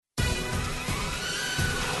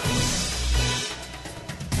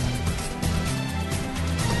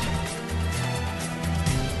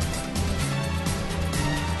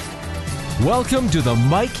Welcome to the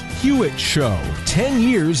Mike Hewitt Show. 10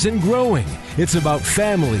 years and growing. It's about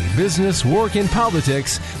family, business, work, and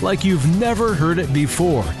politics like you've never heard it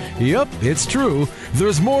before. Yep, it's true.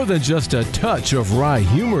 There's more than just a touch of wry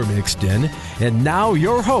humor mixed in. And now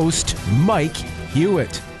your host, Mike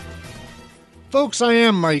Hewitt. Folks, I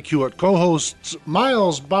am Mike Hewitt. Co-hosts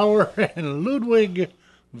Miles Bauer and Ludwig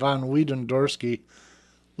von Wiedendorsky.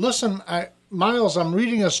 Listen, Miles, I'm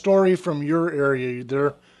reading a story from your area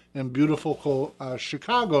there in beautiful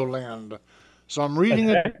Chicagoland. So I'm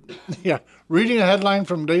reading reading a headline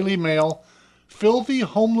from Daily Mail. Filthy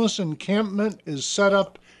homeless encampment is set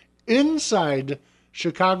up inside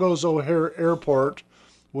Chicago's O'Hare Airport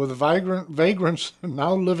with vagrants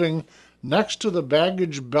now living next to the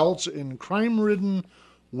baggage belts in crime-ridden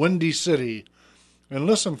Windy City. And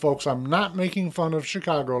listen, folks, I'm not making fun of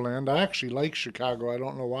Chicagoland. I actually like Chicago. I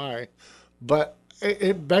don't know why. But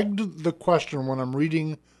it begged the question when I'm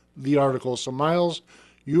reading the article. So, Miles,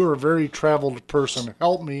 you are a very traveled person.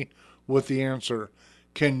 Help me with the answer.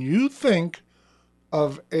 Can you think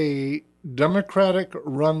of a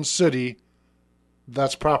Democratic-run city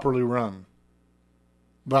that's properly run?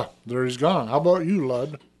 Well, there he's gone. How about you,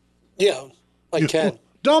 Lud? Yeah, I can.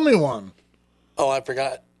 Tell me one. Oh, I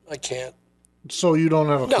forgot. I can't. So you don't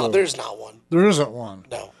have a clue? No, there's not one. There isn't one.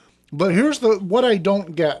 No. But here's what I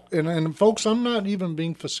don't get, and folks, I'm not even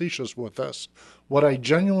being facetious with this. What I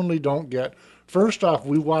genuinely don't get, first off,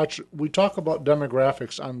 we talk about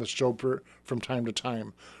demographics on the show from time to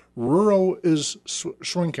time. Rural is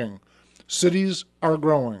shrinking. Cities are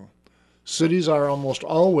growing. Cities are almost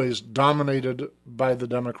always dominated by the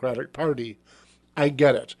Democratic Party. I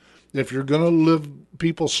get it. If you're going to live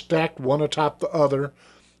people stacked one atop the other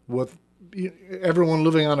with everyone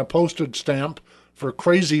living on a postage stamp for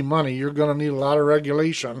crazy money, you're going to need a lot of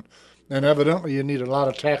regulation, and evidently you need a lot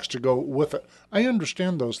of tax to go with it. I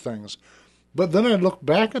understand those things. But then I look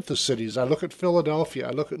back at the cities. I look at Philadelphia.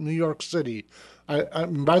 I look at New York City.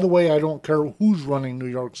 By the way, I don't care who's running New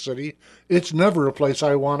York City. It's never a place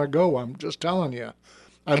I want to go. I'm just telling you.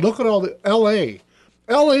 I look at all the L.A.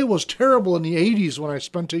 L.A. was terrible in the 80s when I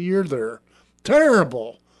spent a year there.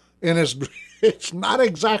 Terrible. And it's not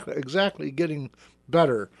exactly getting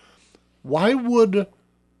better. Why would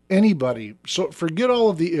anybody, so forget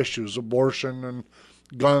all of the issues, abortion and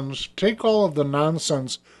guns, take all of the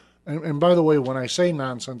nonsense, and by the way, when I say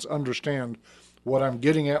nonsense, understand what I'm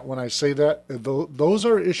getting at when I say that. Those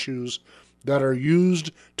are issues that are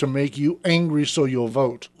used to make you angry so you'll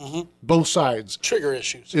vote. Mm-hmm. Both sides. Trigger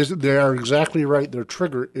issues. They are exactly right. They're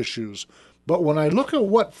trigger issues. But when I look at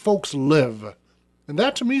what folks live, and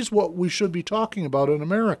that to me is what we should be talking about in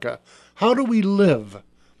America. How do we live?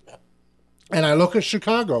 And I look at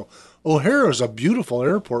Chicago. O'Hare is a beautiful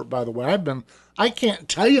airport, by the way. I can't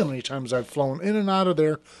tell you how many times I've flown in and out of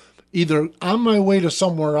there, either on my way to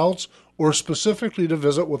somewhere else or specifically to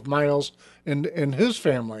visit with Miles and his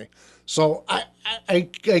family. So I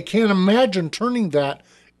can't imagine turning that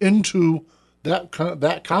into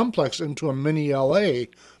that complex into a mini LA,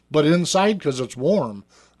 but inside because it's warm.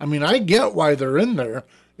 I mean, I get why they're in there.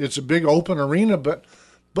 It's a big open arena, but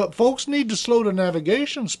folks need to slow the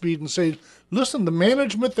navigation speed and say, listen, the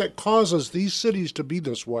management that causes these cities to be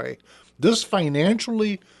this way, this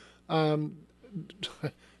financially,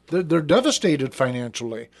 they're devastated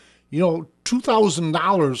financially.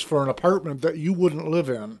 $2,000 for an apartment that you wouldn't live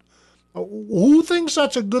in. Who thinks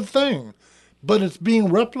that's a good thing? But it's being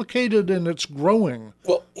replicated and it's growing.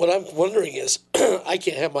 Well, what I'm wondering is, I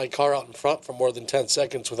can't have my car out in front for more than 10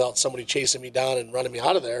 seconds without somebody chasing me down and running me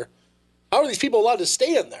out of there. How are these people allowed to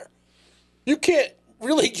stay in there? You can't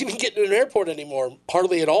really even get to an airport anymore,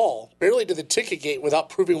 hardly at all. Barely to the ticket gate without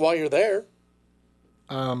proving why you're there.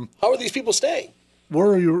 How are these people staying?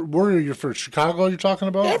 Where are you for Chicago you're talking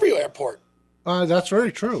about? Every airport. That's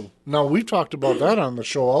very true. Now, we've talked about that on the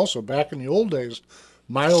show also. Back in the old days,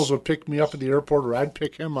 Miles would pick me up at the airport or I'd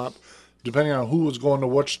pick him up, depending on who was going to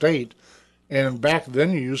which state. And back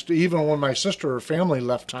then you used to, even when my sister or family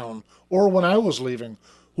left town, or when I was leaving,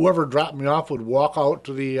 whoever dropped me off would walk out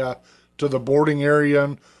to the boarding area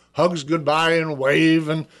and hugs goodbye and wave,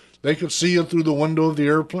 and they could see you through the window of the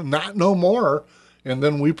airplane. Not no more. And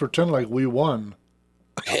then we pretend like we won.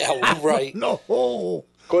 Yeah, right. No.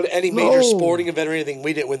 Go to any major sporting event or anything,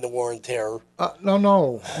 we didn't win the war on terror.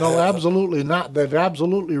 No, absolutely not. They've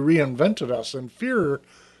absolutely reinvented us, and fear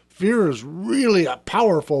is really a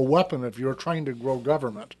powerful weapon if you're trying to grow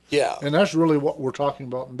government. Yeah. And that's really what we're talking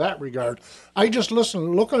about in that regard. I just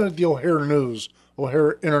looking at the O'Hare News,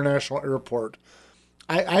 O'Hare International Airport,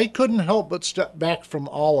 I couldn't help but step back from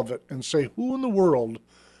all of it and say, who in the world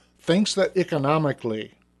thinks that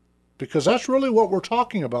economically because that's really what we're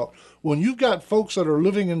talking about. When you've got folks that are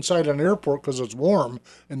living inside an airport because it's warm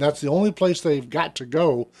and that's the only place they've got to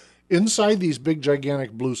go, inside these big,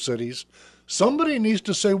 gigantic blue cities, somebody needs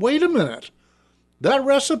to say, wait a minute, that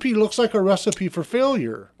recipe looks like a recipe for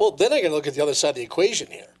failure. Well, then I got to look at the other side of the equation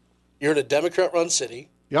here. You're in a Democrat-run city,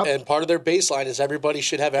 and part of their baseline is everybody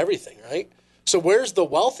should have everything, right? So where's the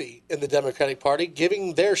wealthy in the Democratic Party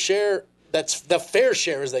giving their share, that's the fair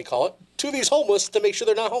share, as they call it, to these homeless to make sure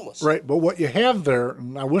they're not homeless? Right, but what you have there,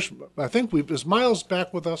 and I think is Miles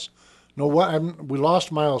back with us? No, we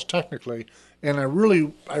lost Miles technically, and I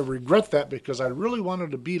regret that because I really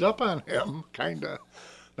wanted to beat up on him, kind of.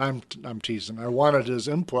 I'm teasing. I wanted his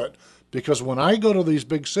input because when I go to these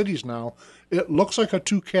big cities now, it looks like a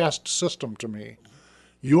two-caste system to me.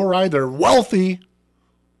 You're either wealthy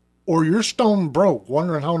or you're stone broke,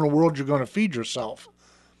 wondering how in the world you're going to feed yourself.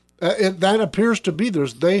 That appears to be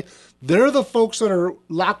they're the folks that are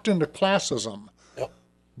locked into classism. Yep.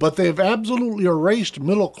 But they've absolutely erased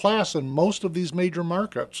middle class in most of these major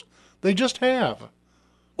markets. They just have.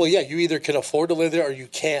 Well, yeah, you either can afford to live there or you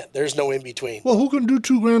can't. There's no in between. Well, who can do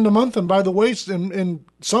 $2,000 a month? And by the way, in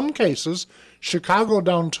some cases, Chicago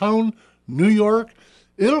downtown, New York,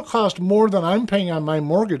 it'll cost more than I'm paying on my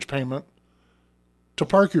mortgage payment to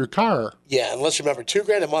park your car. Yeah, and let's remember,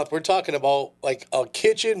 $2,000 a month. We're talking about like a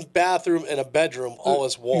kitchen, bathroom, and a bedroom all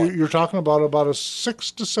as one. You're talking about a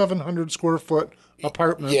 600 to 700 square foot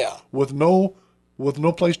apartment. Yeah. with no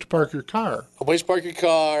place to park your car. No place to park your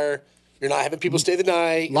car. You're not having people stay the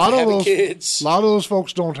night. A lot of those kids. A lot of those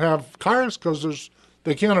folks don't have cars because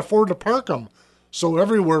they can't afford to park them. So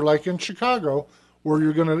everywhere, like in Chicago, where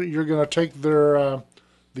you're gonna take their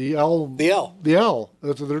the L,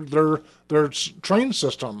 their train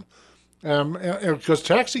system, because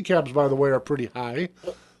taxi cabs, by the way, are pretty high.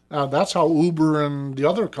 That's how Uber and the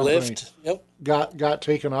other company got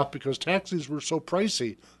taken off because taxis were so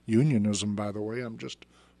pricey. Unionism, by the way. I'm just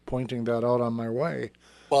pointing that out on my way.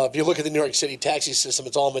 Well, if you look at the New York City taxi system,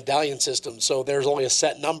 it's all a medallion system, so there's only a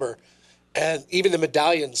set number. And even the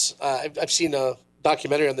medallions, I've seen a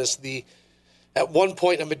documentary on this. At one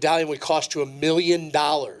point, a medallion would cost you $1 million. Do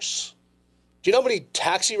you know how many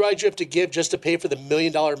taxi rides you have to give just to pay for the $1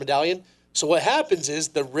 million medallion? So what happens is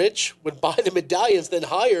the rich would buy the medallions, then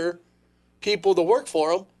hire people to work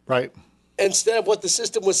for them. Right. Instead of what the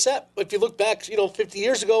system was set. If you look back, 50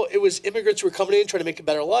 years ago, it was immigrants who were coming in trying to make a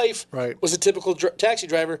better life. Right. Was a typical taxi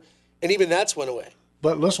driver, and even that's went away.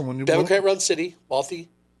 But listen, when you Democrat-run city, wealthy.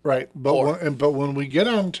 Right, but when we get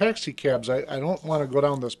on taxi cabs, I don't want to go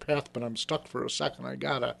down this path, but I'm stuck for a second. I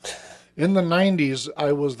gotta. In the 90s,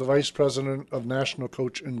 I was the vice president of National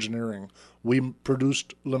Coach Engineering. We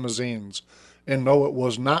produced limousines, and no, it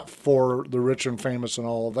was not for the rich and famous and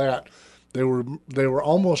all of that. They were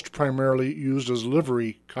almost primarily used as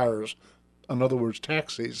livery cars, in other words,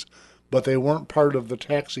 taxis, but they weren't part of the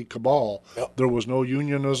taxi cabal. Yep. There was no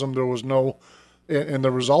unionism. There was no. And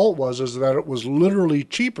the result was that it was literally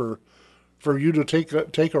cheaper for you to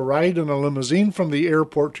take a ride in a limousine from the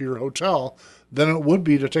airport to your hotel than it would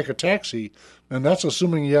be to take a taxi. And that's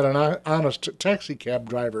assuming you had an honest taxi cab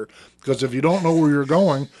driver. Because if you don't know where you're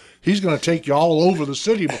going, he's going to take you all over the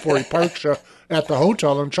city before he parks you at the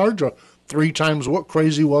hotel and charge you 3 times what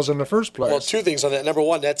crazy was in the first place. Well, 2 things on that. Number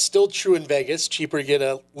one, that's still true in Vegas. Cheaper to get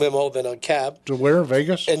a limo than a cab. To where?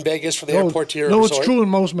 Vegas? In Vegas from the airport to your resort. resort. It's true in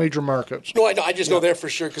most major markets. No, I know. I just know there for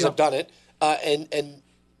sure because I've done it. And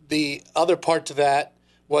the other part to that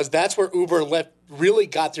was that's where Uber and Lyft really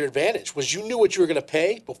got their advantage, was you knew what you were going to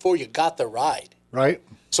pay before you got the ride. Right.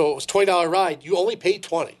 So it was $20 ride. You only paid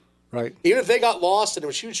 $20. Right. Even if they got lost and there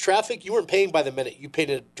was huge traffic, you weren't paying by the minute. You paid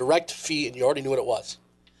a direct fee and you already knew what it was.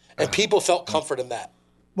 And people felt comfort in that.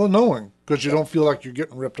 Well, knowing, because you don't feel like you're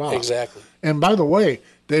getting ripped off. Exactly. And by the way,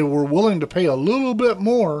 they were willing to pay a little bit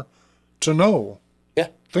more to know. Yeah.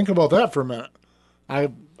 Think about that for a minute.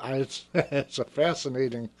 It's a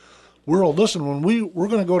fascinating world. Listen, when we're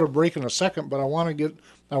going to go to break in a second, but I want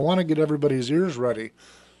to get everybody's ears ready.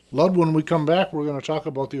 Lud, when we come back, we're going to talk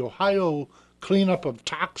about the Ohio cleanup of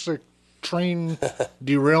toxic train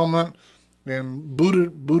derailment and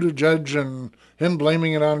Buttigieg and him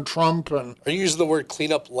blaming it on Trump. And are you using the word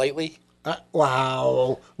cleanup lightly?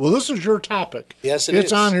 Wow. Well, this is your topic. Yes, it is.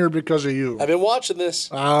 It's on here because of you. I've been watching this.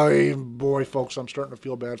 Boy, folks, I'm starting to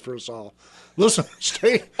feel bad for us all. Listen,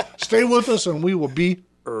 stay with us, and we will be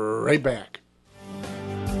right back.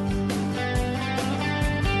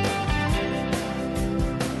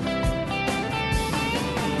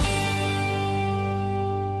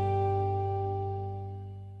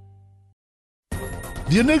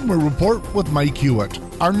 The Enigma Report with Mike Hewitt.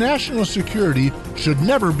 Our national security should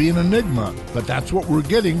never be an enigma, but that's what we're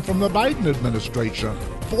getting from the Biden administration.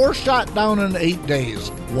 4 shot down in 8 days,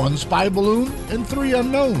 1 spy balloon, and 3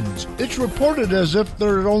 unknowns. It's reported as if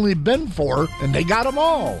there had only been 4, and they got them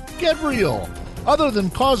all. Get real. Other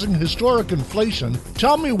than causing historic inflation,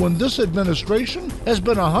 tell me when this administration has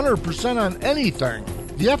been 100% on anything.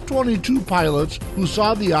 The F-22 pilots who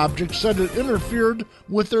saw the object said it interfered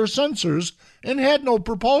with their sensors and had no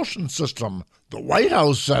propulsion system. The White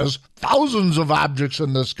House says thousands of objects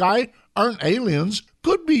in the sky aren't aliens,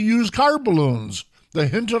 could be used car balloons. The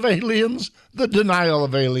hint of aliens, the denial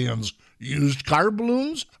of aliens. Used car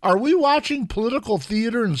balloons? Are we watching political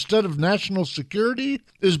theater instead of national security?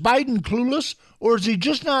 Is Biden clueless, or is he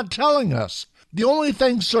just not telling us? The only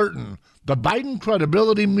thing certain, the Biden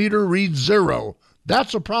credibility meter reads 0.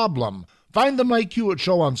 That's a problem. Find the Mike Hewitt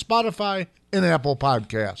Show on Spotify and Apple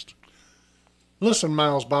Podcast. Listen,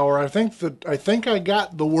 Miles Bauer, I think I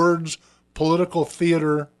got the words political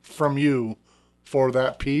theater from you for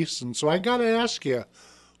that piece, and so I got to ask you,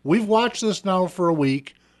 we've watched this now for a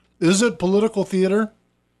week. Is it political theater?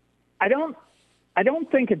 I don't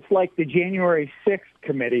think it's like the January 6th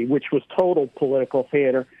committee, which was total political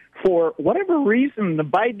theater. For whatever reason, the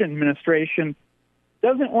Biden administration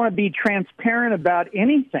doesn't want to be transparent about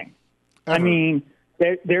anything. Ever. I mean,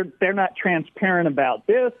 they're not transparent about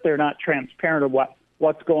this. They're not transparent about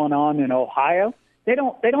what's going on in Ohio. They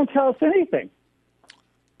don't tell us anything.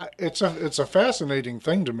 It's a fascinating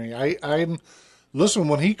thing to me. I'm listen,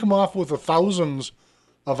 when he come off with the thousands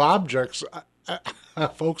of objects,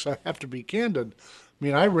 folks, I have to be candid. I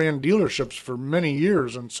mean, I ran dealerships for many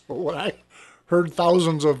years, and so when I heard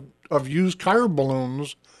thousands of used car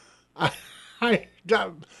balloons, that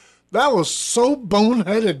was so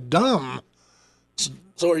boneheaded dumb.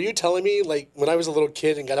 So are you telling me, like, when I was a little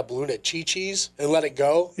kid and got a balloon at Chi-Chi's and let it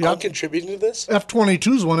go, yep, I'm contributing to this?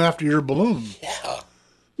 F-22s went after your balloon. Yeah.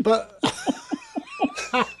 But,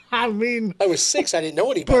 I mean... I was 6, I didn't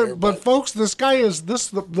know any better. But folks, this guy is...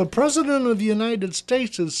 The President of the United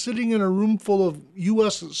States is sitting in a room full of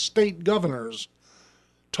U.S. state governors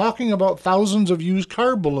talking about thousands of used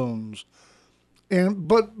car balloons.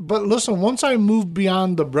 But listen, once I moved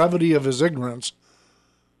beyond the brevity of his ignorance,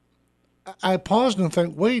 I paused and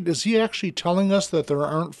think, wait, is he actually telling us that there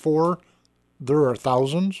aren't 4, there are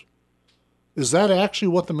thousands? Is that actually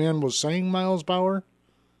what the man was saying, Miles Bauer?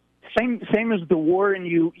 Same as the war in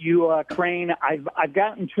Ukraine. I've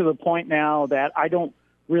gotten to the point now that I don't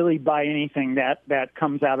really buy anything that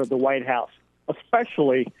comes out of the White House,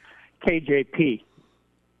 especially KJP.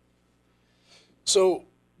 So,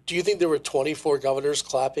 do you think there were 24 governors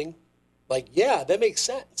clapping? Like, yeah, that makes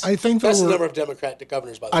sense. I think that's the number of Democratic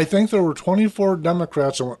governors, by the way. I think there were 24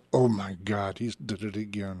 Democrats that went, oh, my God, he did it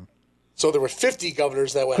again. So there were 50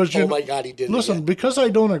 governors that went, oh, my God, he did it again. Listen, because I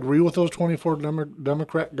don't agree with those 24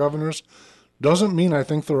 Democrat governors doesn't mean I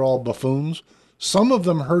think they're all buffoons. Some of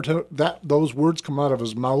them heard those words come out of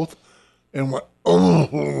his mouth and went,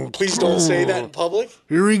 oh. Please don't say that in public.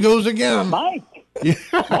 Here he goes again. Mike, yeah.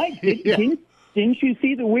 Mike, didn't you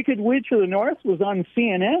see the Wicked Witch of the North was on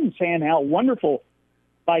CNN saying how wonderful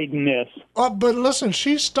Biden is? But listen,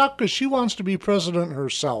 she's stuck because she wants to be president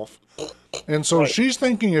herself. And so she's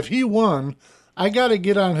thinking if he won, I got to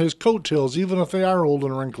get on his coattails, even if they are old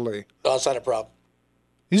and wrinkly. No, that's not a problem.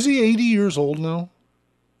 Is he 80 years old now?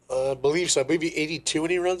 I believe so. I believe he's 82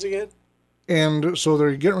 when he runs again. And so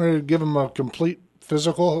they're getting ready to give him a complete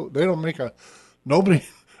physical. They don't make a...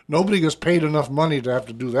 Nobody gets paid enough money to have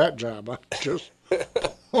to do that job. I'm just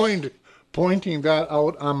pointing that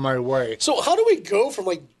out on my way. So how do we go from,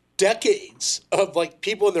 like, decades of, like,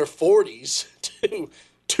 people in their 40s to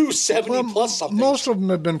 270 plus something? Most of them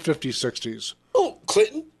have been 50s, 60s. Oh,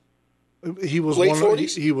 Clinton? He was late one.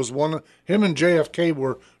 40s? He was one. Him and JFK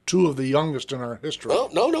were 2 of the youngest in our history. Oh,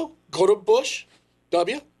 no. Go to Bush,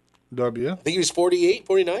 W. I think he was 48,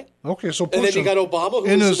 49. Okay, so and then you got Obama, who was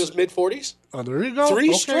in his mid-40s. Oh, there you go.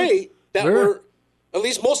 3 straight that were, at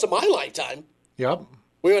least most of my lifetime. Yep.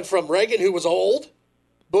 We went from Reagan, who was old,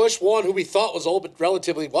 Bush, 1, who we thought was old but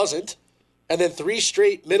relatively wasn't, and then 3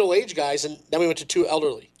 straight middle-aged guys, and then we went to 2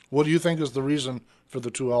 elderly. What do you think is the reason for the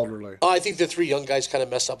 2 elderly? I think the 3 young guys kind of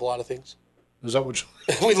messed up a lot of things. Is that what you...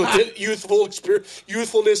 We looked at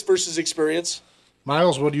youthfulness versus experience.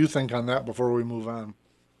 Miles, what do you think on that before we move on?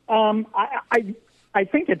 I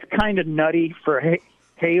think it's kind of nutty for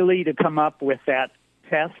Haley to come up with that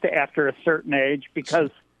test after a certain age because,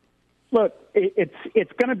 look,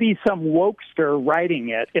 it's going to be some wokester writing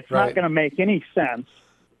it. It's not going to make any sense.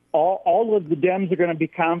 All of the Dems are going to be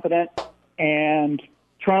confident, and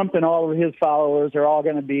Trump and all of his followers are all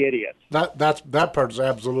going to be idiots. That part is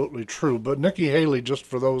absolutely true. But Nikki Haley, just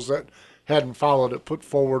for those that hadn't followed it, put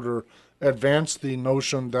forward or advanced the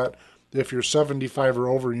notion that if you're 75 or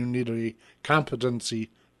over, you need a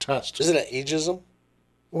competency test. Isn't it ageism?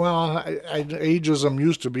 Well, ageism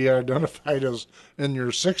used to be identified as in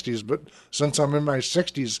your 60s, but since I'm in my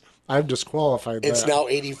 60s, I've disqualified that. It's now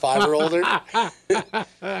 85 or older?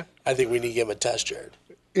 I think we need to give him a test, Jared.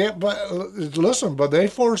 Yeah, but listen, but they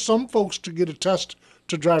force some folks to get a test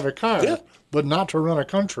to drive a car, but not to run a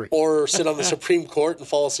country. Or sit on the Supreme Court and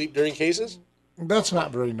fall asleep during cases? That's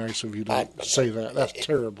not very nice of you to say that. That's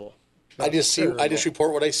terrible. I just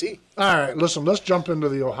report what I see. All right, listen, let's jump into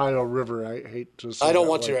the Ohio River. I hate to say I don't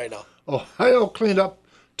want to right now. Ohio cleaned up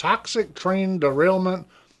toxic train derailment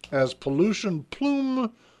as pollution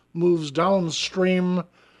plume moves downstream.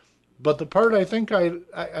 But the part I think I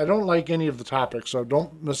don't like any of the topics, so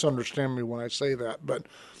don't misunderstand me when I say that. But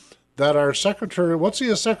that our secretary, what's he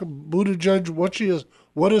a Buttigieg?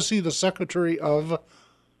 What is he the secretary of?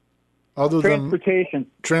 Other Transportation.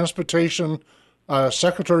 Than transportation,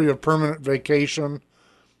 secretary of permanent vacation.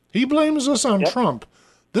 He blames us on Trump.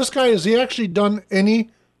 This guy, has he actually done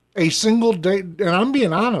a single day? And I'm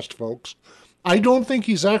being honest, folks. I don't think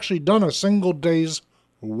he's actually done a single day's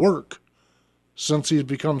work since he's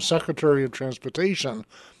become Secretary of Transportation.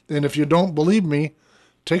 And if you don't believe me,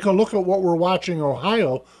 take a look at what we're watching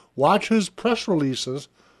Ohio. Watch his press releases.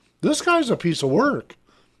 This guy's a piece of work.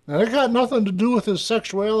 And it got nothing to do with his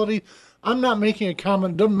sexuality. I'm not making a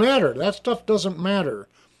comment. Doesn't matter. That stuff doesn't matter.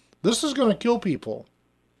 This is going to kill people.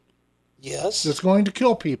 Yes. It's going to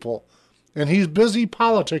kill people. And he's busy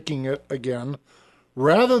politicking it again,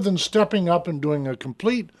 rather than stepping up and doing a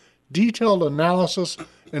complete, detailed analysis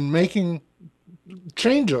and making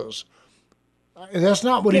changes. That's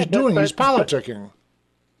not what he's doing. He's politicking.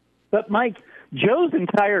 But Mike, Joe's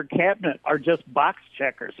entire cabinet are just box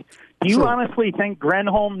checkers. Do you honestly think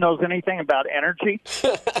Grenholm knows anything about energy?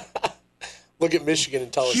 Look at Michigan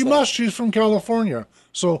and tell us She must. She's from California.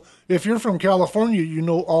 So if you're from California, you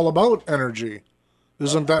know all about energy.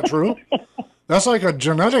 Isn't that true? That's like a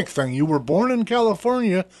genetic thing. You were born in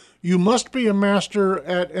California. You must be a master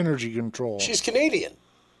at energy control. She's Canadian.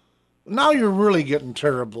 Now you're really getting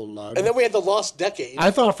terrible, Lud. And then we had the lost decade. I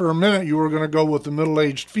thought for a minute you were going to go with the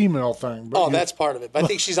middle-aged female thing. But that's part of it. But I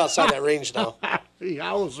think she's outside that range now.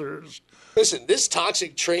 Yowzers. Listen, this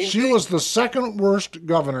toxic train She was the second worst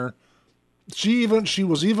governor. She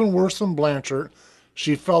was even worse than Blanchard.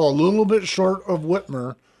 She fell a little bit short of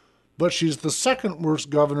Whitmer, but she's the second worst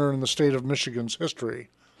governor in the state of Michigan's history.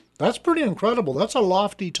 That's pretty incredible. That's a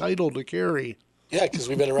lofty title to carry. Yeah, because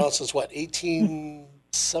we've been around since,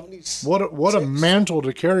 1870s? What a mantle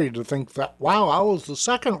to carry, to think that, wow, I was the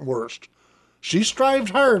second worst. She strived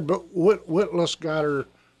hard, but Witless got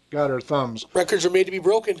her thumbs. Records are made to be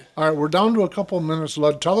broken. All right, we're down to a couple of minutes,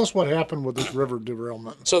 Lud. Tell us what happened with this river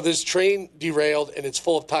derailment. So this train derailed, and it's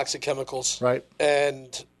full of toxic chemicals. Right.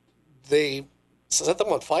 And they set them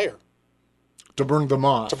on fire. To burn them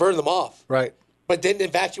off. Right. But didn't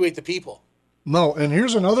evacuate the people. No, and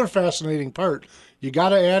here's another fascinating part. You got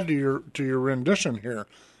to add to your rendition here,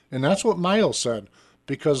 and that's what Miles said,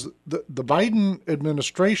 because the Biden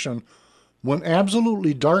administration went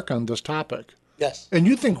absolutely dark on this topic. Yes. And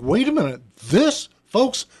you think, wait a minute, this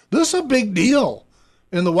is a big deal,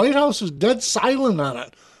 and the White House is dead silent on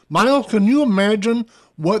it. Miles, can you imagine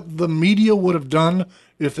what the media would have done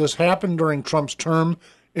if this happened during Trump's term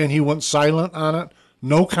and he went silent on it?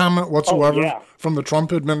 No comment whatsoever from the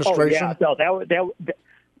Trump administration. Oh yeah, no,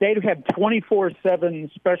 they'd have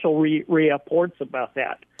 24/7 special reports about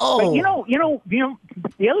that. Oh, but you know,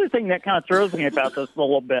 the other thing that kind of throws me about this a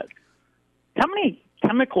little bit. How many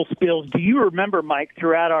chemical spills do you remember, Mike,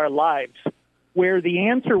 throughout our lives, where the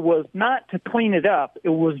answer was not to clean it up, it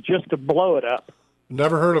was just to blow it up?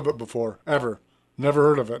 Never heard of it before, ever. Never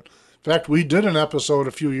heard of it. In fact, we did an episode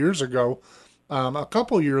a few years ago, a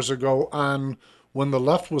couple years ago, on when the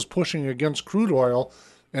left was pushing against crude oil,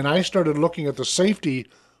 and I started looking at the safety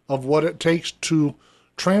of what it takes to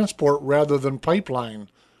transport rather than pipeline.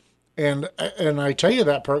 And I tell you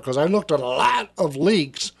that part because I looked at a lot of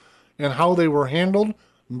leaks and how they were handled.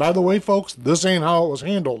 And by the way, folks, this ain't how it was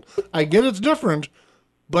handled. I get it's different,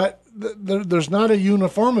 but there's not a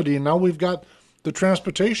uniformity. Now we've got the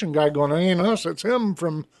transportation guy going, it ain't us, it's him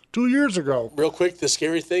from 2 years ago. Real quick, the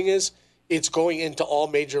scary thing is it's going into all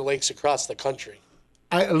major lakes across the country.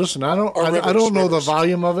 I don't know the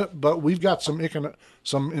volume of it, but we've got some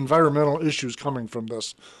environmental issues coming from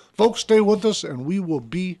this. Folks, stay with us, and we will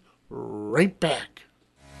be right back.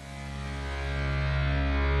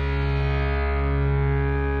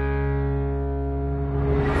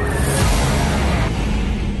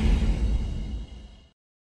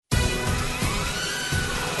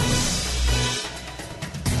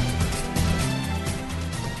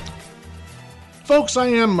 folks, I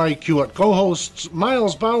am Mike Hewitt, co-hosts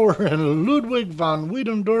Miles Bauer and Ludwig von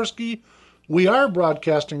Wiedendorsky. We are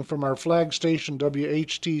broadcasting from our flag station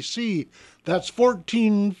WHTC. That's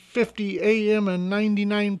 1450 AM and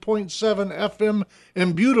 99.7 FM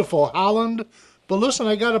in beautiful Holland. But listen,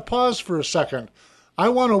 I got to pause for a second. I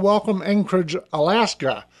want to welcome Anchorage,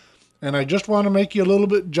 Alaska. And I just want to make you a little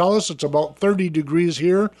bit jealous. It's about 30 degrees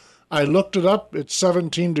here. I looked it up. It's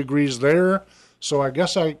 17 degrees there. So I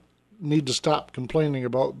guess I need to stop complaining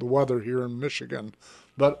about the weather here in Michigan.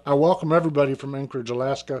 But I welcome everybody from Anchorage,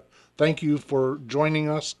 Alaska. Thank you for joining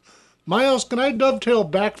us. Miles, can I dovetail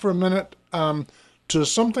back for a minute to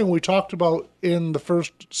something we talked about in the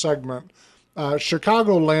first segment?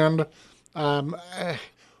 Chicagoland. How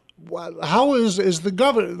is the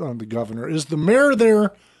governor? Is the mayor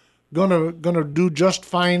there gonna do just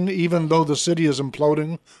fine, even though the city is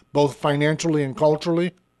imploding, both financially and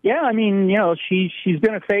culturally? Yeah, I mean, she's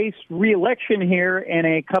going to face re-election here in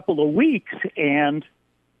a couple of weeks, and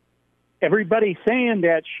everybody's saying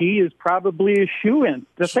that she is probably a shoo-in.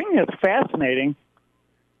 The thing that's fascinating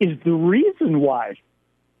is the reason why.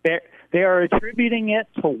 They are attributing it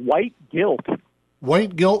to white guilt.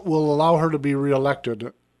 White guilt will allow her to be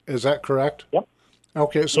reelected. Is that correct? Yep.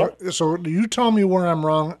 Okay, so you tell me where I'm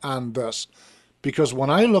wrong on this. Because when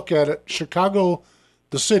I look at it, Chicago,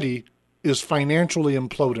 the city, is financially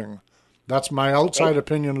imploding. That's my outside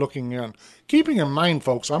opinion looking in. Keeping in mind,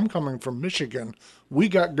 folks, I'm coming from Michigan. We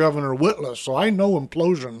got Governor Whitler, so I know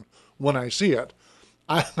implosion when I see it.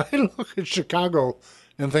 I look at Chicago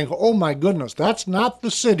and think, oh my goodness, that's not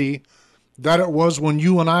the city that it was when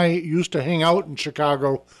you and I used to hang out in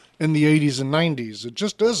Chicago in the 80s and 90s. It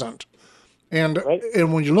just isn't. And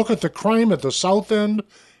when you look at the crime at the south end,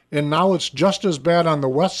 and now it's just as bad on the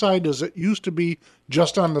west side as it used to be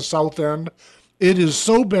just on the south end, it is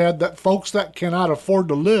so bad that folks that cannot afford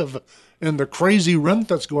to live in the crazy rent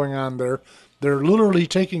that's going on there, they're literally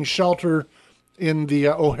taking shelter in the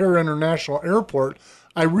O'Hare International Airport.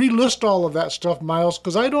 I relist all of that stuff, Miles,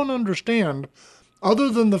 because I don't understand, other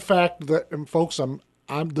than the fact that, and folks,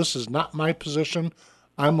 this is not my position.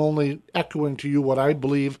 I'm only echoing to you what I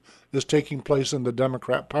believe is taking place in the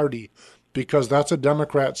Democrat Party, because that's a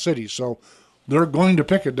Democrat city. So they're going to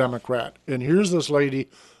pick a Democrat. And here's this lady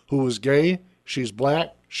who is gay, she's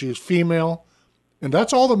black, she's female, and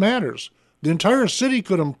that's all that matters. The entire city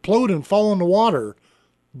could implode and fall in the water,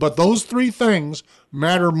 but those three things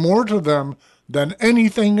matter more to them than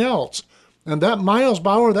anything else. And that, Miles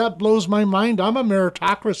Bauer, that blows my mind. I'm a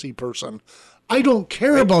meritocracy person. I don't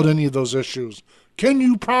care about any of those issues. Can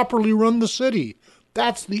you properly run the city?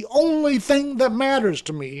 That's the only thing that matters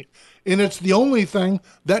to me, and it's the only thing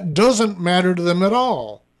that doesn't matter to them at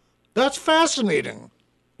all. That's fascinating.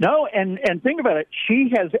 No, and think about it.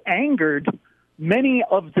 She has angered many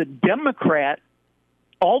of the Democrat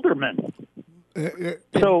aldermen.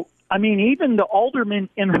 So, I mean, even the aldermen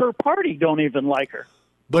in her party don't even like her.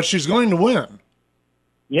 But she's going to win.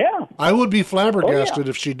 Yeah. I would be flabbergasted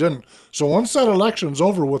if she didn't. So once that election's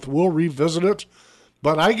over with, we'll revisit it.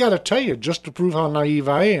 But I got to tell you, just to prove how naive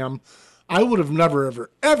I am, I would have never,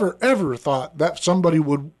 ever thought that somebody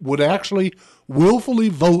would actually willfully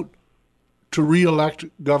vote to reelect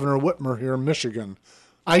Governor Whitmer here in Michigan.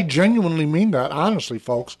 I genuinely mean that, honestly,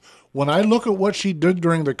 folks. When I look at what she did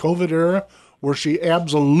during the COVID era, where she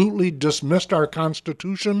absolutely dismissed our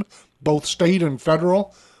Constitution, both state and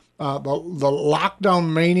federal, the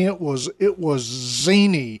lockdown mania was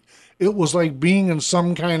zany. It was like being in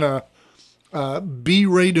some kind of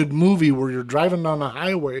B-rated movie where you're driving down a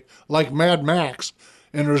highway like Mad Max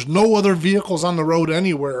and there's no other vehicles on the road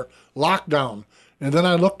anywhere, lockdown. And then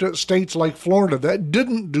I looked at states like Florida that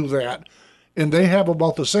didn't do that, and they have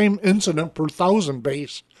about the same incident per 1,000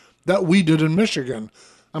 base that we did in Michigan.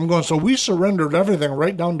 I'm going, so we surrendered everything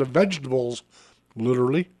right down to vegetables,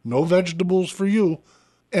 literally, no vegetables for you,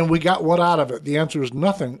 and we got what out of it? The answer is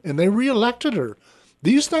nothing, and they reelected her.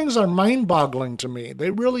 These things are mind-boggling to me.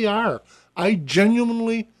 They really are. I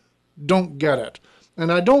genuinely don't get it.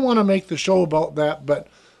 And I don't want to make the show about that, but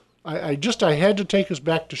I had to take us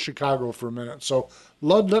back to Chicago for a minute. So,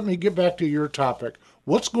 Lud, let me get back to your topic.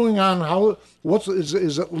 What's going on?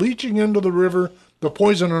 Is it leaching into the river, the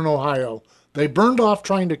poison in Ohio? They burned off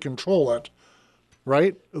trying to control it,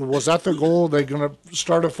 right? Was that the goal? Are they going to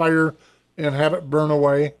start a fire and have it burn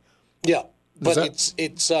away? Yeah, but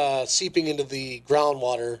it's seeping into the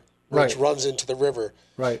groundwater, which runs into the river,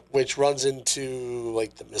 which runs into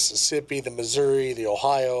like the Mississippi, the Missouri, the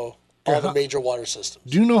Ohio, all the major water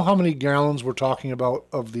systems. Do you know how many gallons we're talking about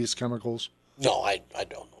of these chemicals? No, I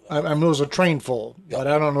don't know that. I mean, it was a train full, but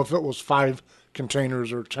I don't know if it was 5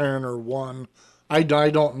 containers or 10 or 1. I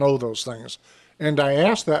don't know those things. And I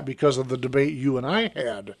asked that because of the debate you and I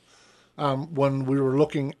had when we were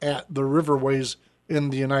looking at the riverways in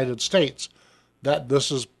the United States, that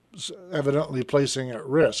this is evidently placing at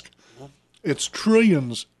risk. It's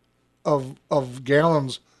trillions of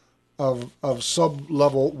gallons of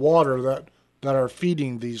sub-level water that are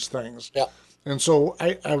feeding these things. Yeah. And so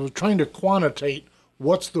I was trying to quantitate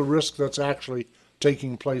what's the risk that's actually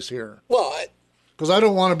taking place here. Well, because I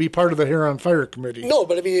don't want to be part of the Hair on Fire committee. no,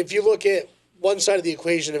 but I mean, if you look at one side of the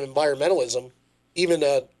equation of environmentalism, even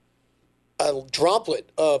a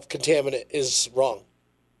droplet of contaminant is wrong.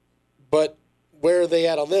 But where are they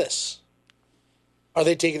at on this? Are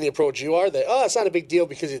they taking the approach you are? It's not a big deal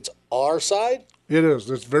because it's our side? It is.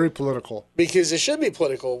 It's very political. Because it should be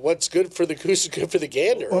political. What's good for the goose is good for the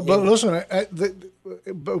gander. Well, but listen,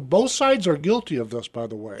 both sides are guilty of this, by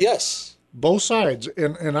the way. Yes. Both sides.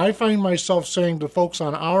 And I find myself saying to folks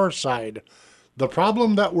on our side, the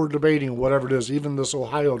problem that we're debating, whatever it is, even this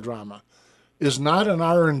Ohio drama, is not an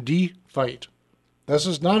R&D fight. This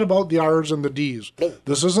is not about the R's and the D's. No.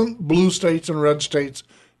 This isn't blue states and red states.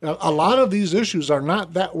 A lot of these issues are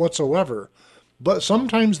not that whatsoever. But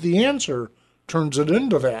sometimes the answer turns it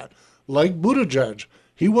into that. Like Buttigieg.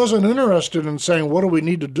 He wasn't interested in saying, what do we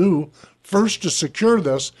need to do first to secure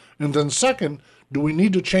this? And then second, do we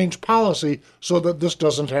need to change policy so that this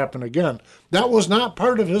doesn't happen again? That was not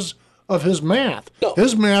part of his math. No.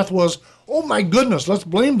 His math was, oh my goodness, let's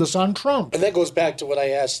blame this on Trump. And that goes back to what I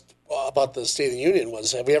asked about the State of the Union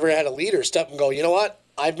was, have we ever had a leader step and go, you know what,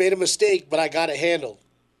 I've made a mistake, but I got it handled?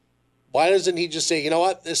 Why doesn't he just say, you know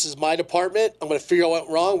what, this is my department, I'm going to figure out what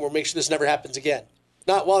went wrong, we'll make sure this never happens again.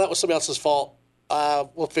 Not, well, that was somebody else's fault,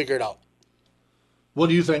 we'll figure it out. What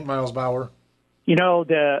do you think, Miles Bauer? You know,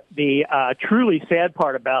 the truly sad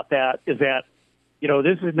part about that is that, you know,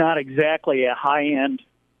 this is not exactly a high-end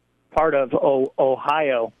part of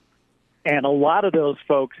Ohio, and a lot of those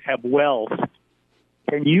folks have wells.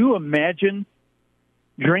 Can you imagine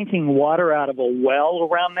drinking water out of a well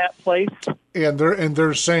around that place? And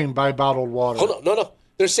they're saying buy bottled water. Hold on, no.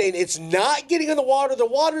 They're saying it's not getting in the water. The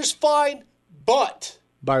water's fine, but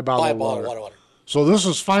buy bottled water. water. So this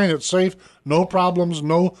is fine. It's safe. No problems.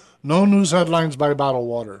 No news headlines. Buy bottled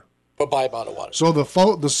water. But buy bottled water. So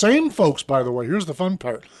the same folks, by the way, here's the fun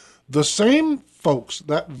part. The same folks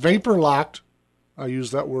that vapor locked, I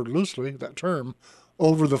use that word loosely, that term,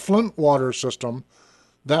 over the Flint water system.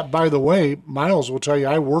 That, by the way, Miles will tell you,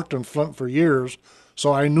 I worked in Flint for years,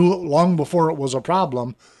 so I knew it long before it was a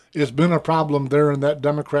problem. It's been a problem there in that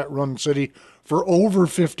Democrat-run city for over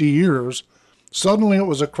 50 years. Suddenly it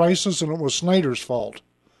was a crisis, and it was Snyder's fault.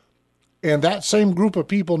 And that same group of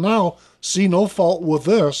people now see no fault with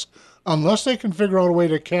this unless they can figure out a way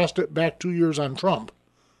to cast it back 2 years on Trump.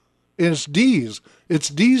 And it's D's. It's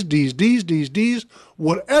D's.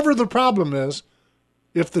 Whatever the problem is,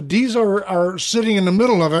 if the D's are sitting in the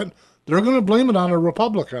middle of it, they're going to blame it on a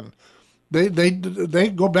Republican. They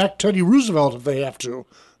go back to Teddy Roosevelt if they have to.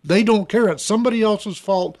 They don't care. It's somebody else's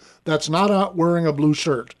fault that's not out wearing a blue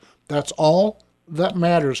shirt. That's all that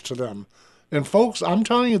matters to them. And folks, I'm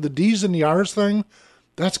telling you, the D's and the R's thing,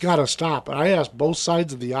 that's got to stop. I ask both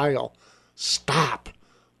sides of the aisle, stop.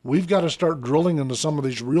 We've got to start drilling into some of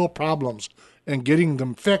these real problems and getting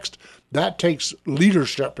them fixed. That takes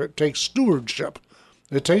leadership. It takes stewardship.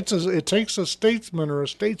 It takes a statesman or a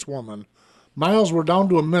stateswoman. Miles, we're down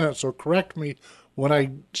to a minute, so correct me when I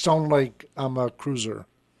sound like I'm a cruiser.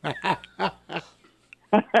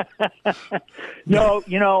 No,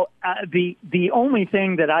 you know, the only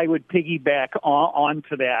thing that I would piggyback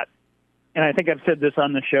onto that, and I think I've said this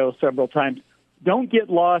on the show several times, don't get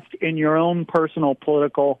lost in your own personal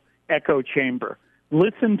political echo chamber.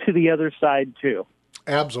 Listen to the other side, too.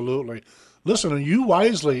 Absolutely. Listen, and you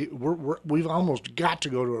wisely, we've almost got to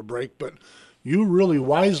go to a break, but you really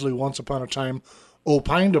wisely once upon a time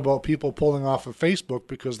opined about people pulling off of Facebook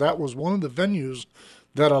because that was one of the venues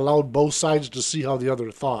that allowed both sides to see how the other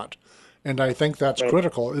thought. And I think that's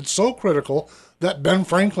critical. It's so critical that Ben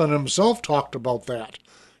Franklin himself talked about that.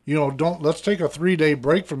 You know, let's take a 3-day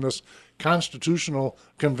break from this constitutional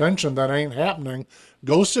convention that ain't happening.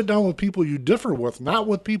 Go sit down with people you differ with, not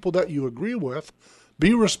with people that you agree with.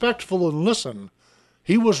 Be respectful and listen.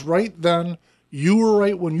 He was right then. You were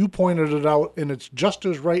right when you pointed it out, and it's just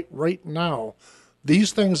as right now.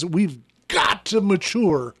 These things, we've got to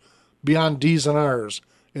mature beyond D's and R's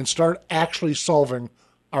and start actually solving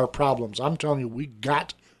our problems. I'm telling you, we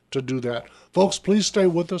got to do that. Folks, please stay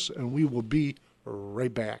with us, and we will be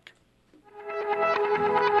right back.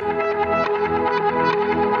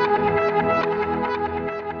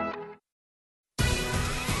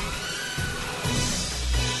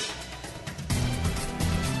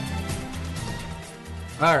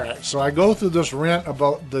 All right, so I go through this rant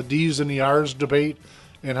about the D's and the R's debate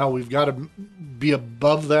and how we've got to be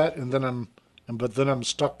above that, and then I'm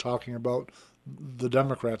stuck talking about the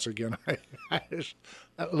Democrats again.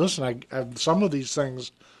 Listen, some of these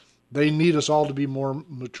things, they need us all to be more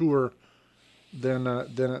mature than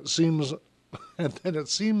it seems, than it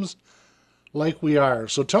seems like we are.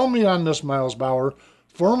 So tell me on this, Miles Bauer,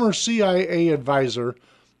 former CIA advisor,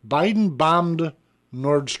 Biden bombed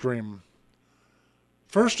Nord Stream.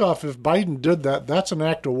 First off, if Biden did that, that's an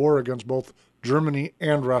act of war against both Germany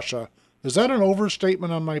and Russia. Is that an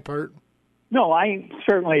overstatement on my part? No, I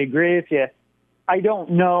certainly agree with you. I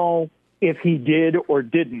don't know if he did or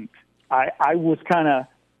didn't. I was kind of,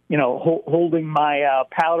 holding my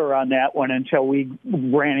powder on that one until we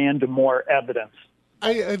ran into more evidence.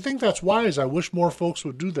 I think that's wise. I wish more folks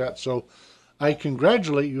would do that. So I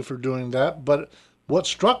congratulate you for doing that. But what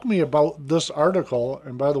struck me about this article,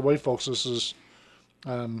 and by the way, folks, this is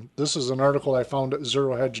an article I found at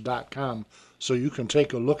zerohedge.com, so you can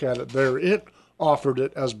take a look at it there. It offered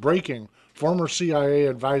it as breaking. Former CIA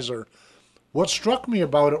advisor. What struck me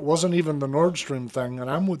about it wasn't even the Nord Stream thing, and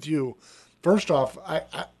I'm with you. First off,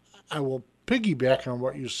 I will piggyback on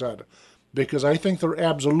what you said, because I think there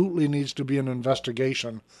absolutely needs to be an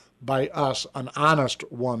investigation by us, an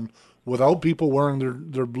honest one, without people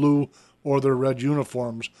wearing their blue or their red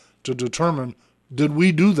uniforms, to determine, did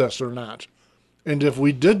we do this or not? And if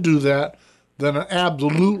we did do that, then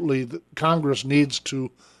absolutely Congress needs to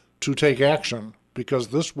take action, because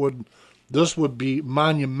this would be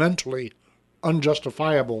monumentally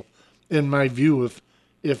unjustifiable in my view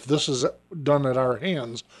if this is done at our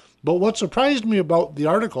hands. But what surprised me about the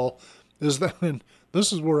article is that, and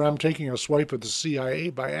this is where I'm taking a swipe at the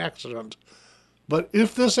CIA by accident, but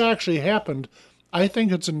if this actually happened, I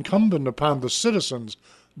think it's incumbent upon the citizens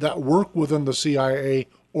that work within the CIA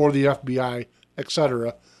or the FBI,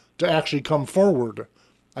 etc., to actually come forward.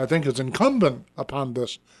 I think it's incumbent upon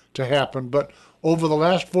this to happen. But over the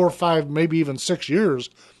last 4 or 5, maybe even 6 years,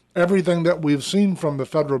 everything that we've seen from the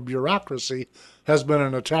federal bureaucracy has been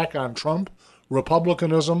an attack on Trump,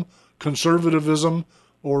 republicanism, conservatism,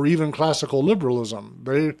 or even classical liberalism.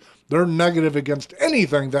 They're negative against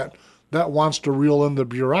anything that wants to reel in the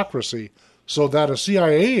bureaucracy. So that a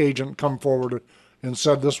CIA agent come forward and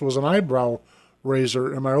said this was an eyebrow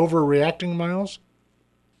raiser. Am I overreacting, Miles?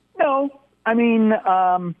 No, I mean,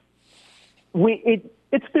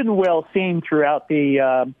 it's been well seen throughout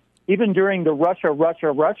the even during the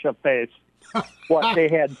Russia phase. What they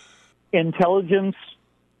had, intelligence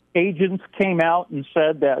agents came out and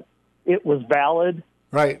said that it was valid.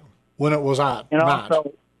 Right, when it was not.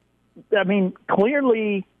 So, I mean,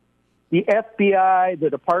 clearly the FBI, the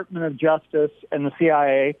Department of Justice, and the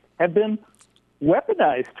CIA have been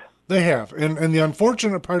weaponized. They have. And the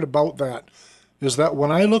unfortunate part about that is that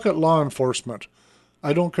when I look at law enforcement,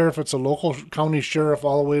 I don't care if it's a local county sheriff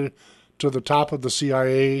all the way to the top of the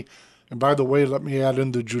CIA. And by the way, let me add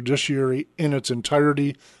in the judiciary in its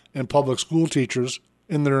entirety and public school teachers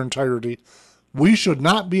in their entirety. We should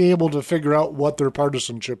not be able to figure out what their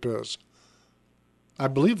partisanship is. I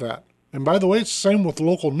believe that. And by the way, it's the same with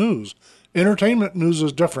local news. Entertainment news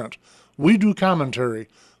is different. We do commentary.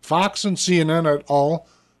 Fox and CNN et al.,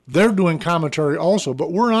 they're doing commentary also,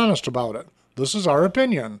 but we're honest about it. This is our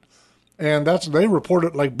opinion. And they report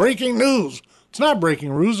it like breaking news. It's not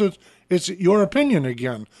breaking news. It's your opinion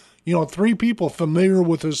again. 3 people familiar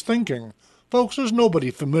with his thinking. Folks, there's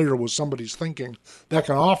nobody familiar with somebody's thinking that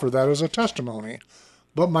can offer that as a testimony.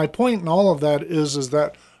 But my point in all of that is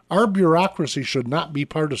that our bureaucracy should not be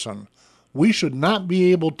partisan. We should not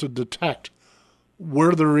be able to detect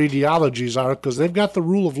where their ideologies are, because they've got the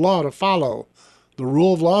rule of law to follow. The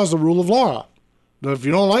rule of law is the rule of law. Now, if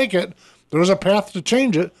you don't like it, there's a path to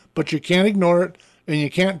change it, but you can't ignore it, and you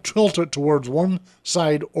can't tilt it towards one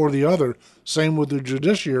side or the other. Same with the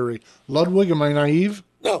judiciary. Ludwig, am I naive?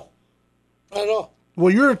 No, not at all.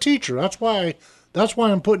 Well, you're a teacher. That's why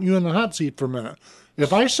I'm putting you in the hot seat for a minute.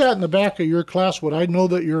 If I sat in the back of your class, would I know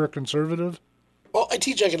that you're a conservative? Well, I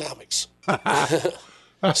teach economics.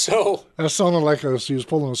 So that sounded like he was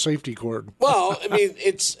pulling a safety cord. Well, I mean,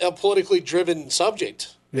 it's a politically driven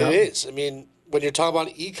subject. Yeah. It is. I mean, when you're talking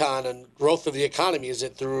about econ and growth of the economy, is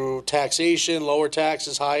it through taxation, lower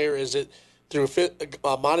taxes, higher? Is it through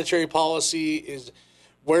monetary policy?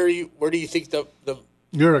 Where do you think the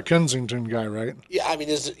You're a Kensington guy, right? Yeah, I mean,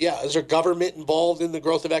 is there government involved in the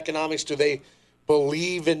growth of economics? Do they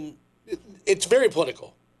believe in? It's very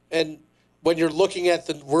political, and when you're looking at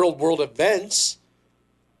the world events,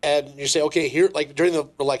 and you say, okay, here, like during the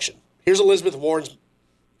election, here's Elizabeth Warren's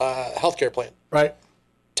healthcare plan, right?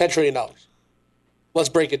 $10 trillion. Let's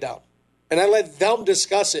break it down. And I let them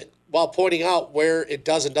discuss it while pointing out where it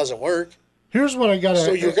does and doesn't work. Here's what I got to...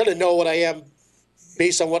 So you're going to know what I am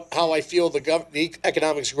based on how I feel the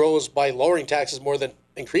economics grows by lowering taxes more than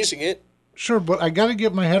increasing it. Sure, but I got to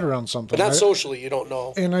get my head around something. But not socially, you don't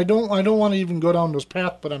know. And I don't want to even go down this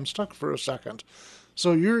path, but I'm stuck for a second.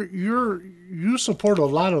 So you support a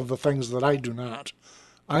lot of the things that I do not.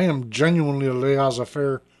 I am genuinely a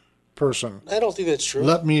laissez-faire person. I don't think that's true.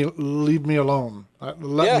 Leave me alone.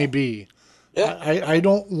 Let me be. Yeah. I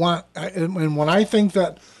don't want. And when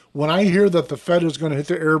I hear that the Fed is going to hit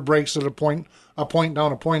the air brakes at a point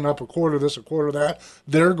down, a point up, a quarter this, a quarter that,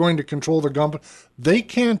 they're going to control the government. They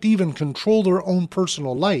can't even control their own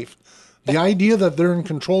personal life. The idea that they're in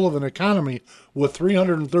control of an economy with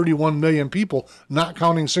 331 million people, not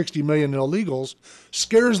counting 60 million illegals,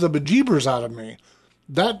 scares the bejeebers out of me.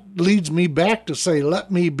 That leads me back to say,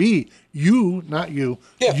 let me be. You, not you.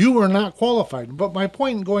 Yeah. You are not qualified. But my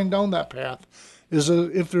point in going down that path is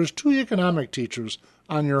that if there's two economic teachers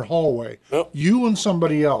on your hallway, you and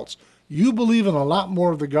somebody else, you believe in a lot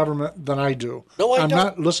more of the government than I do. No, I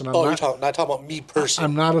don't. You're not talking about me personally.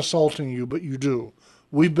 I'm not assaulting you, but you do.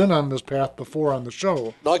 We've been on this path before on the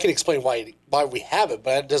show. No, I can explain why we have it,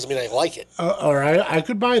 but that doesn't mean I like it. All right, I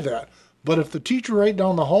could buy that. But if the teacher right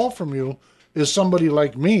down the hall from you is somebody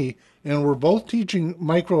like me, and we're both teaching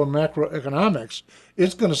micro and macroeconomics,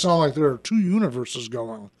 it's going to sound like there are two universes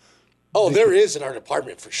going. Oh, there is in our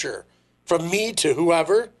department for sure. From me to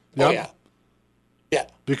whoever. Yep. Oh, yeah. Yeah.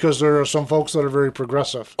 Because there are some folks that are very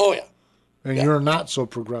progressive. Oh, yeah. And you're not so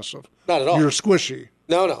progressive. Not at all. You're squishy.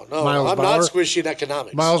 No. Miles I'm Bauer, not squishy in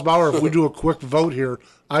economics. Miles Bauer, if we do a quick vote here,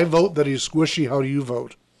 I vote that he's squishy. How do you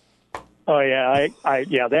vote? Oh, yeah.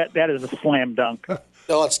 That is a slam dunk.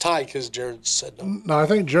 No, it's tied because Jared said no. No, I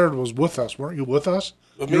think Jared was with us. Weren't you with us?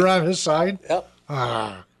 You're on his side? Yep.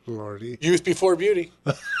 Ah, Lordy. Youth before beauty.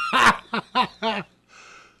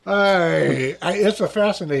 It's a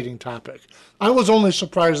fascinating topic. I was only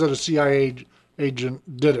surprised that a CIA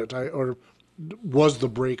agent did it, or was the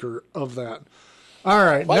breaker of that. All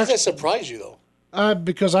right. Why does that surprise you, though?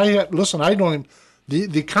 Because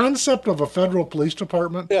the concept of a federal police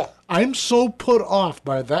department, I'm so put off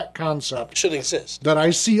by that concept. It shouldn't exist. That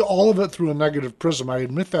I see all of it through a negative prism. I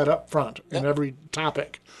admit that up front in every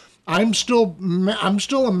topic. I'm still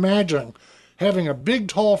imagining having a big,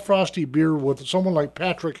 tall, frosty beer with someone like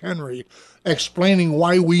Patrick Henry explaining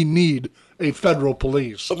why we need a federal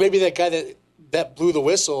police. But maybe that guy that blew the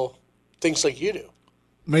whistle thinks like you do.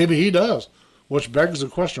 Maybe he does, which begs the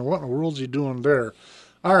question, what in the world is he doing there?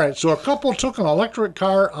 All right, so a couple took an electric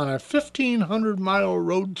car on a 1,500-mile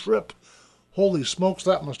road trip. Holy smokes,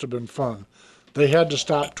 that must have been fun. They had to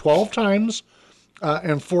stop 12 times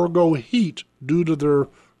and forego heat due to their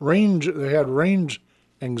range. They had range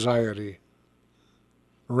anxiety.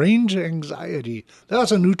 Range anxiety.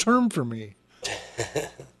 That's a new term for me.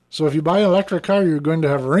 So if you buy an electric car, you're going to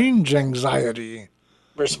have range anxiety.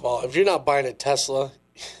 First of all, if you're not buying a Tesla,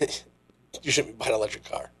 you shouldn't be buying an electric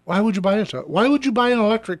car. Why would you buy an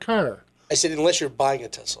electric car? I said unless you're buying a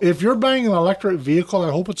Tesla. If you're buying an electric vehicle,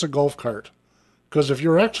 I hope it's a golf cart. Because if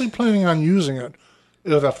you're actually planning on using it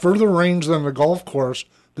with a further range than the golf course,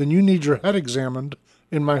 then you need your head examined,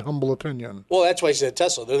 in my humble opinion. Well, that's why I said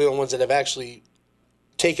Tesla. They're the only ones that have actually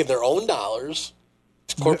taken their own dollars,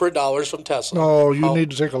 corporate dollars from Tesla. No, you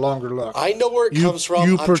need to take a longer look. I know where it comes from.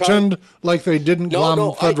 You pretend like they didn't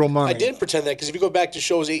glom federal money. I didn't pretend that because if you go back to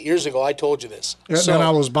shows 8 years ago, I told you this. And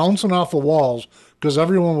I was bouncing off the walls because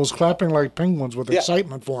everyone was clapping like penguins with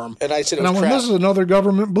excitement for him. And I said it was crap. This is another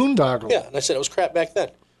government boondoggle. Yeah, and I said it was crap back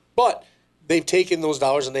then. But they've taken those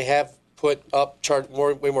dollars and they have put up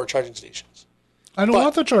way more charging stations. I don't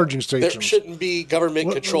want the charging stations. There shouldn't be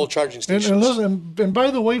government-controlled charging stations. And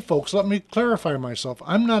by the way, folks, let me clarify myself.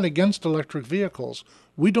 I'm not against electric vehicles.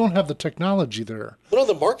 We don't have the technology there. We don't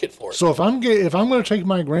have the market for it. So if I'm going to take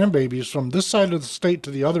my grandbabies from this side of the state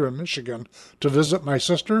to the other in Michigan to visit my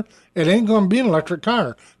sister, it ain't going to be an electric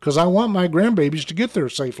car because I want my grandbabies to get there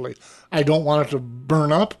safely. I don't want it to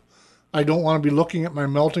burn up. I don't want to be looking at my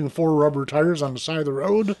melting 4 rubber tires on the side of the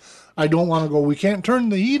road. I don't want to go, we can't turn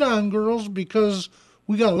the heat on, girls, because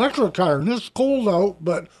we got an electric car and it's cold out,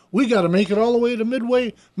 but we got to make it all the way to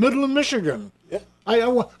Midland, Michigan. Yeah. I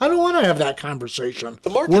don't want to have that conversation.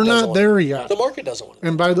 We're not there yet. The market doesn't want it.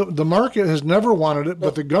 And by the market has never wanted it,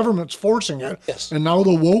 but the government's forcing it. Yes. And now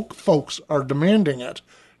the woke folks are demanding it.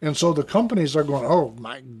 And so the companies are going, oh,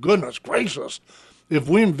 my goodness gracious. If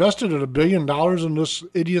we invested $1 billion in this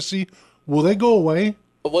idiocy, will they go away?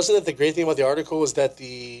 But wasn't it the great thing about the article was that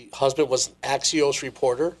the husband was an Axios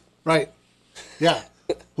reporter? Right. Yeah.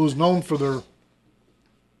 Who's known for their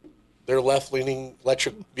Their left-leaning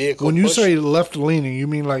electric vehicle. When you push. say left-leaning, you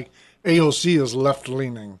mean like AOC is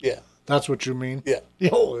left-leaning. Yeah. That's what you mean? Yeah.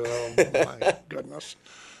 Oh, my goodness.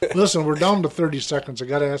 Listen, we're down to 30 seconds. I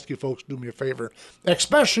got to ask you folks to do me a favor,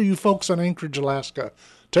 especially you folks in Anchorage, Alaska.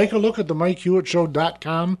 Take a look at the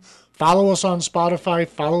MikeHewittShow.com. Follow us on Spotify.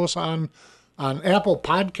 Follow us on Apple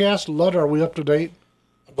Podcasts. Lud, are we up to date?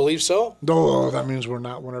 I believe so. No, that means we're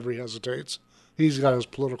not whenever he hesitates. He's got his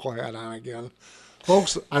political hat on again.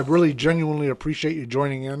 Folks, I really genuinely appreciate you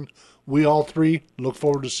joining in. We all three look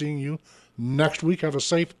forward to seeing you next week. Have a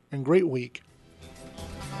safe and great week.